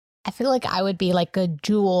feel like I would be like a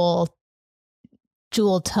jewel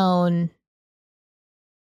tone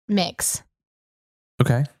mix.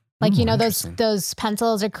 Okay. Like, those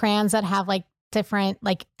pencils or crayons that have like different,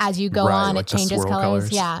 like as you go on, like it changes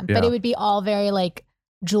colors. Yeah. But it would be all very like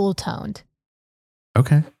jewel toned.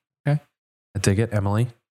 Okay. I dig it. Emily,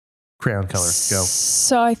 crayon color, go.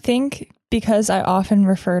 So I think because I often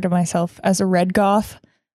refer to myself as a red goth,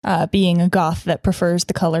 being a goth that prefers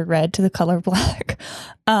the color red to the color black,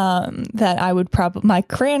 that I would my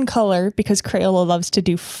crayon color, because Crayola loves to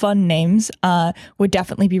do fun names, would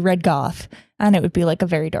definitely be red goth, and it would be like a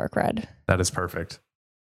very dark red. That is perfect.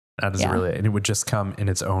 That is really, and it would just come in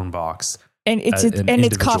its own box. And it's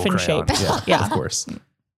coffin crayon. shaped. Yeah, of course.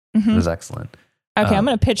 Mm-hmm. That is excellent. Okay, I'm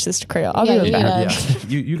going to pitch this to Crayola. I'll be right back.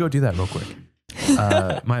 Yeah, you go do that real quick.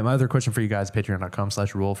 My other question for you guys,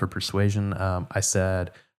 patreon.com/roll4persuasion. I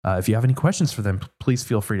said, if you have any questions for them, please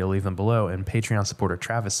feel free to leave them below. And Patreon supporter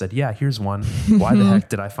Travis said, yeah, here's one. Why the heck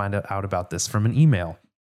did I find out about this from an email?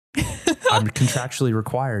 I'm contractually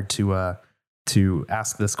required to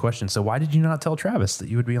ask this question. So why did you not tell Travis that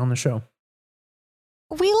you would be on the show?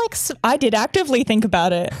 I did actively think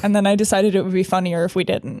about it, and then I decided it would be funnier if we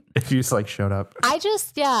didn't. If you just showed up.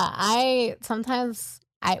 I sometimes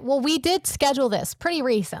We did schedule this pretty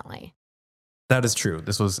recently. That is true.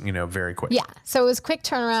 This was, very quick. Yeah. So it was quick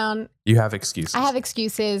turnaround. You have excuses. I have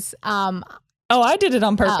excuses. I did it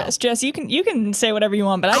on purpose. Jess, you can say whatever you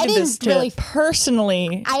want, but I did this really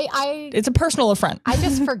personally. It's a personal affront. I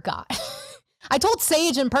just forgot. I told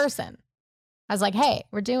Sage in person. I was like, "Hey,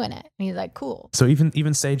 we're doing it," and he's like, "Cool." So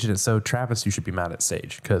even Sage did it. So Travis, you should be mad at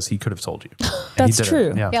Sage because he could have told you. That's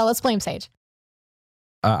true. Yeah, let's blame Sage.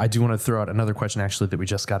 I do want to throw out another question actually that we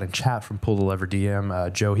just got in chat from Pull the Lever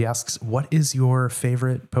DM. Joe, he asks, "What is your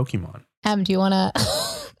favorite Pokemon?" Do you want to?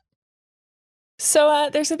 So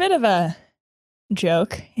there's a bit of a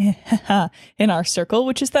joke in our circle,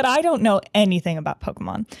 which is that I don't know anything about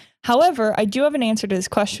Pokemon. However, I do have an answer to this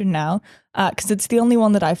question now because it's the only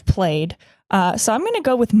one that I've played. So I'm going to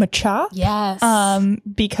go with Machop. Yes.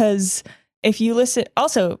 Because if you listen,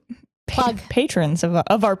 also patrons of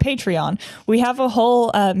our Patreon, we have a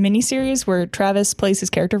whole mini series where Travis plays his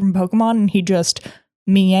character from Pokemon and he just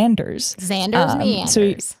meanders. Xander's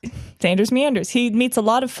meanders. Xander's meanders. He meets a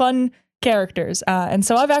lot of fun characters. And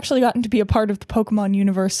so I've actually gotten to be a part of the Pokemon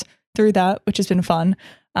universe through that, which has been fun.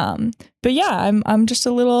 But yeah, I'm just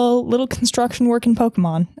a little construction work in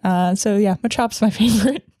Pokemon. So yeah, Machop's my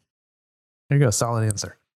favorite. There you go. Solid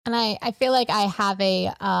answer. And I feel like I have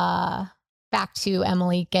a back to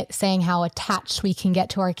Emily saying how attached we can get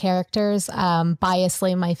to our characters.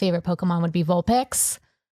 Biasly, my favorite Pokemon would be Vulpix.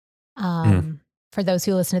 For those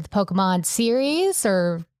who listen to the Pokemon series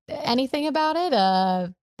or anything about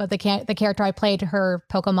it, but the character I played, her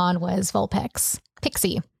Pokemon was Vulpix,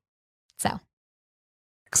 Pixie. So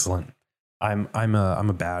excellent. I'm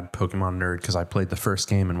a bad Pokemon nerd because I played the first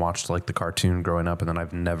game and watched like the cartoon growing up, and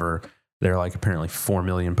then there are like apparently 4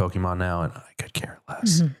 million Pokemon now, and I could care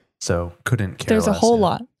less. Mm-hmm. So couldn't care less. There's a whole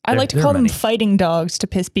lot. I like to call them fighting dogs to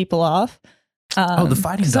piss people off. The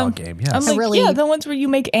fighting dog game. Yeah. I'm like, the ones where you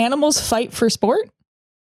make animals fight for sport.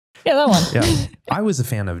 Yeah, that one. Yeah. I was a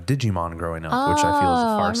fan of Digimon growing up, which I feel is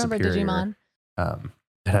far superior. Digimon.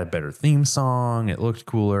 It had a better theme song. It looked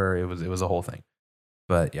cooler. It was a whole thing.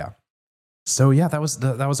 But yeah. So yeah, that was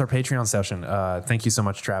our Patreon session. Thank you so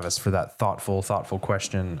much, Travis, for that thoughtful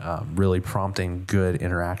question. Really prompting good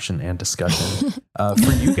interaction and discussion.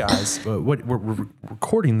 For you guys, we're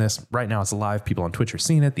recording this right now. It's live. People on Twitch are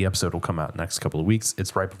seeing it. The episode will come out next couple of weeks.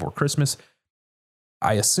 It's right before Christmas.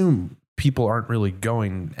 I assume people aren't really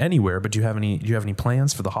going anywhere, but do you have any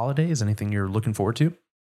plans for the holidays? Anything you're looking forward to?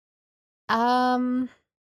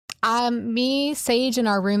 Me, Sage, and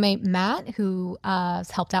our roommate Matt, who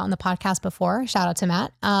has helped out in the podcast before. Shout out to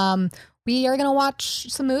Matt. We are going to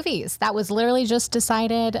watch some movies. That was literally just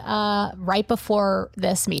decided right before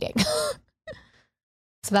this meeting.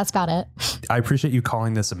 So that's about it. I appreciate you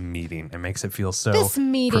calling this a meeting. It makes it feel so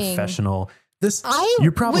professional.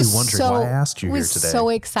 You're probably wondering why I asked you here today. I was so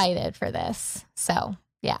excited for this. So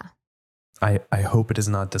yeah. I hope it is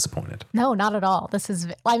not disappointed. No, not at all.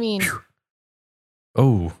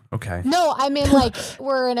 Oh, okay. No, I mean, like,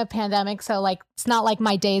 we're in a pandemic, so like it's not like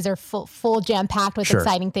my days are full jam packed with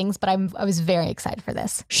exciting things. But I was very excited for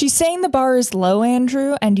this. She's saying the bar is low,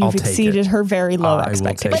 Andrew, and you've exceeded her very low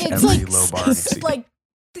expectations. But it's like low bar it's like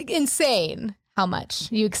insane how much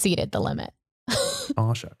you exceeded the limit.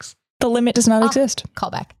 Oh shucks. The limit does not exist. Call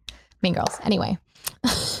back. Mean Girls. Anyway,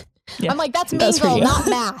 yeah, I'm like, that's Mean Girl, not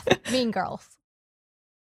math. Mean Girls.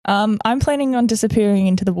 I'm planning on disappearing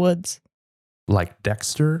into the woods. Like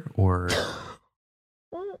Dexter, or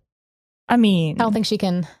I mean, I don't think she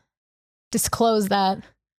can disclose that.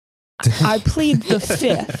 I plead the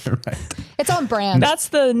fifth. Right. It's on brand. That's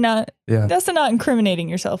the not incriminating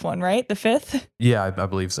yourself one, right? The fifth. Yeah, I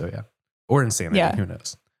believe so. Yeah, or insanity. Yeah. Who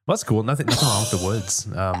knows? Well, that's cool. Nothing wrong with the woods.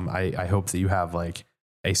 I hope that you have like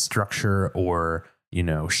a structure or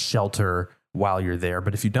shelter while you're there.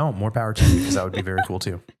 But if you don't, more power to you, because that would be very cool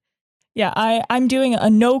too. Yeah, I'm doing a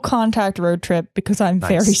no contact road trip because I'm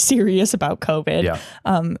very serious about COVID. Yeah.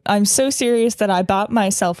 I'm so serious that I bought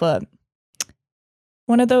myself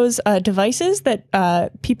one of those devices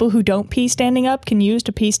that people who don't pee standing up can use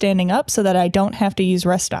to pee standing up, so that I don't have to use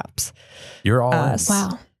rest stops. You're all in.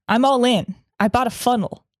 Wow. I'm all in. I bought a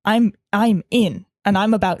funnel. I'm in. And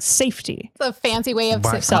I'm about safety. It's a fancy way of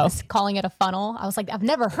calling it a funnel. I was like, I've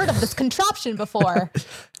never heard of this contraption before.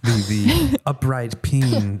 the upright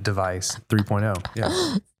peeing device 3.0.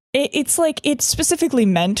 Yeah. It's specifically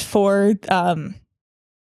meant for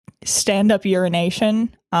stand-up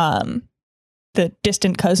urination, the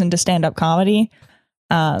distant cousin to stand-up comedy.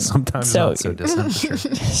 Sometimes not so distant. Sure.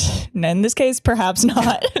 In this case, perhaps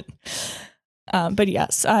not. But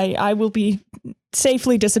yes, I will be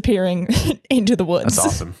safely disappearing into the woods.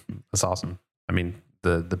 That's awesome. I mean,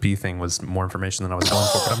 the P thing was more information than I was going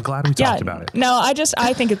for, but I'm glad we talked about it. No, I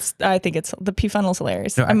think it's the P funnel's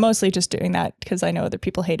hilarious. No, I'm mostly just doing that because I know other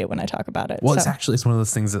people hate it when I talk about it. Well, it's one of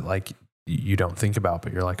those things that like you don't think about,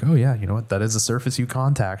 but you're like, oh yeah, you know what? That is a surface you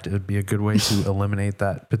contact. It would be a good way to eliminate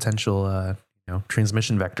that potential,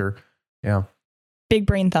 transmission vector. Yeah. Big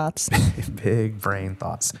brain thoughts. Big brain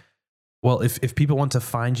thoughts. Well, if people want to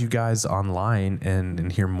find you guys online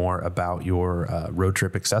and hear more about your road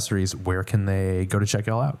trip accessories, where can they go to check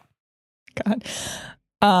y'all out? God.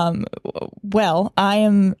 Well, I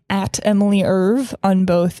am at Emily Erv on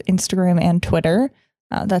both Instagram and Twitter.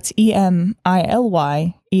 That's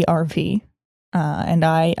EMILYERV. And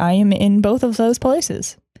I am in both of those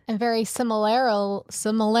places. And very similarly,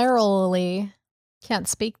 can't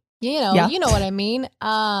speak. You know what I mean.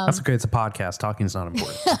 That's okay. It's a podcast. Talking is not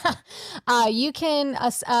important. You can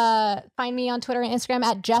find me on Twitter and Instagram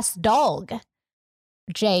at JessDalg,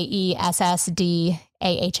 JessDalg.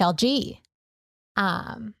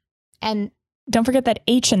 And don't forget that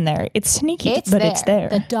H in there. It's sneaky, it's there.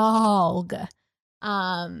 The dog.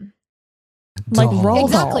 Like Roald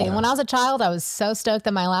exactly. Dahl. When I was a child, I was so stoked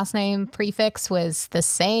that my last name prefix was the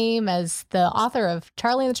same as the author of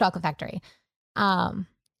Charlie and the Chocolate Factory.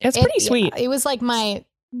 It's pretty sweet. It was like my.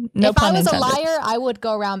 No if pun I was intended. a liar, I would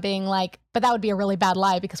go around being like, but that would be a really bad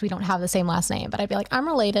lie because we don't have the same last name. But I'd be like, I'm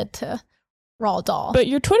related to Roald Dahl. But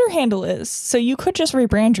your Twitter handle is, so you could just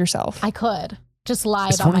rebrand yourself. I could just lie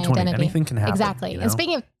It's about my 2020. identity. Anything can happen. Exactly. You know? And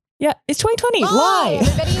speaking of, Yeah, it's 2020. lie, Lie.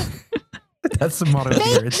 everybody. That's the motto Fake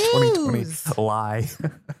here. It's 2020. news. Lie.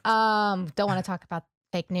 Don't want to talk about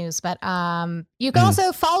fake news, but you can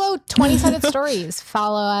also follow 20-Sided Stories.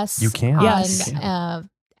 Follow us. You can. On, Yes.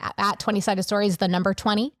 At 20-Sided Stories, the number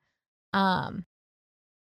 20. And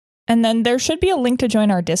then there should be a link to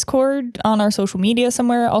join our Discord on our social media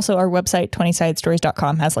somewhere. Also, our website,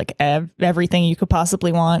 20sidedstories.com, has like everything you could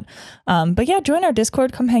possibly want. But yeah, join our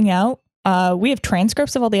Discord. Come hang out. We have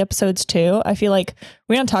transcripts of all the episodes too. I feel like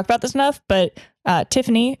we don't talk about this enough, but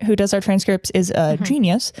Tiffany, who does our transcripts, is a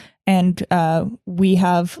genius. And we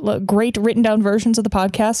have great written down versions of the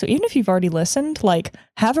podcast. So even if you've already listened, like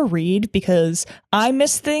have a read because I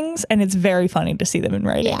miss things and it's very funny to see them in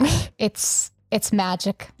writing. Yeah, it's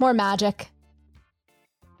magic. More magic.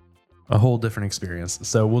 A whole different experience.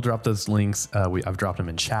 So we'll drop those links. I've dropped them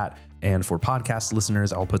in chat. And for podcast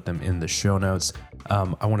listeners, I'll put them in the show notes.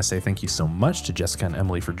 I want to say thank you so much to Jessica and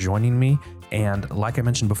Emily for joining me. And like I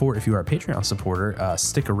mentioned before, if you are a Patreon supporter,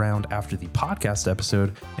 stick around after the podcast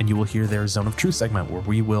episode and you will hear their Zone of Truth segment where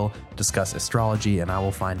we will discuss astrology and I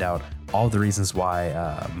will find out all the reasons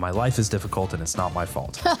why my life is difficult and it's not my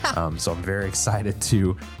fault. So I'm very excited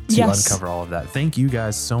to uncover all of that. Thank you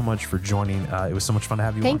guys so much for joining. It was so much fun to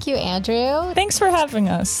have you on. Thank you, Andrew. Thanks for having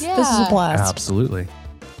us. Yeah. This is a blast. Absolutely.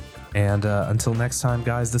 And until next time,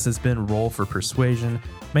 guys, this has been Roll for Persuasion.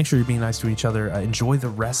 Make sure you're being nice to each other. Enjoy the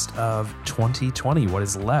rest of 2020, what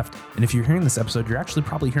is left. And if you're hearing this episode, you're actually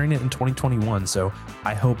probably hearing it in 2021. So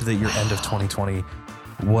I hope that your end of 2020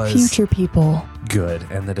 was future people good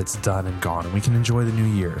and that it's done and gone and we can enjoy the new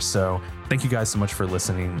year. So thank you guys so much for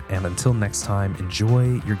listening. And until next time,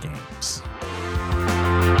 enjoy your games.